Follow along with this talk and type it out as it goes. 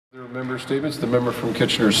Member statements. The member from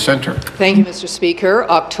Kitchener Centre. Thank you, Mr. Speaker.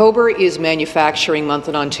 October is Manufacturing Month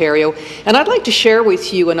in Ontario, and I'd like to share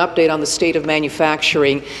with you an update on the state of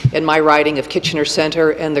manufacturing in my riding of Kitchener Centre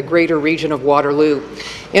and the greater region of Waterloo.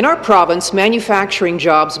 In our province, manufacturing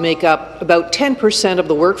jobs make up about 10% of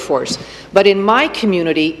the workforce, but in my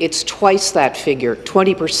community, it's twice that figure,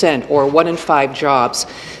 20%, or 1 in 5 jobs.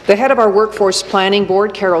 The head of our Workforce Planning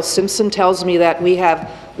Board, Carol Simpson, tells me that we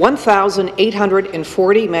have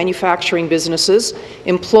 1,840 manufacturing businesses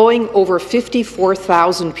employing over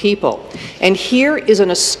 54,000 people. And here is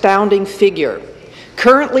an astounding figure.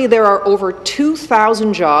 Currently, there are over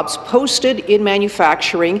 2,000 jobs posted in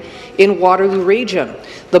manufacturing in Waterloo region.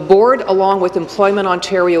 The board, along with Employment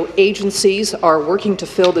Ontario agencies, are working to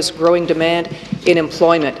fill this growing demand in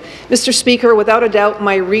employment. Mr. Speaker, without a doubt,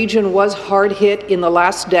 my region was hard hit in the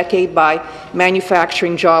last decade by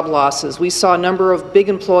manufacturing job losses. We saw a number of big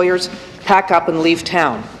employers pack up and leave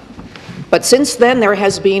town. But since then, there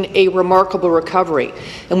has been a remarkable recovery,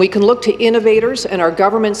 and we can look to innovators and our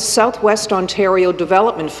government's Southwest Ontario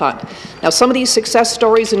Development Fund. Now, some of these success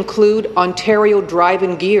stories include Ontario Drive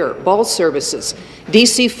and Gear, Ball Services,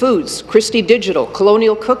 DC Foods, Christie Digital,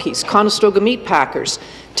 Colonial Cookies, Conestoga Meat Packers,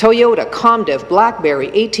 Toyota, Comdev, BlackBerry,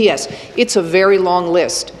 ATS. It's a very long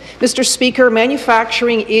list. Mr. Speaker,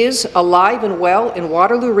 manufacturing is alive and well in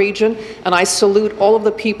Waterloo region, and I salute all of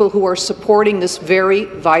the people who are supporting this very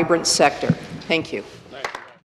vibrant sector. Thank you.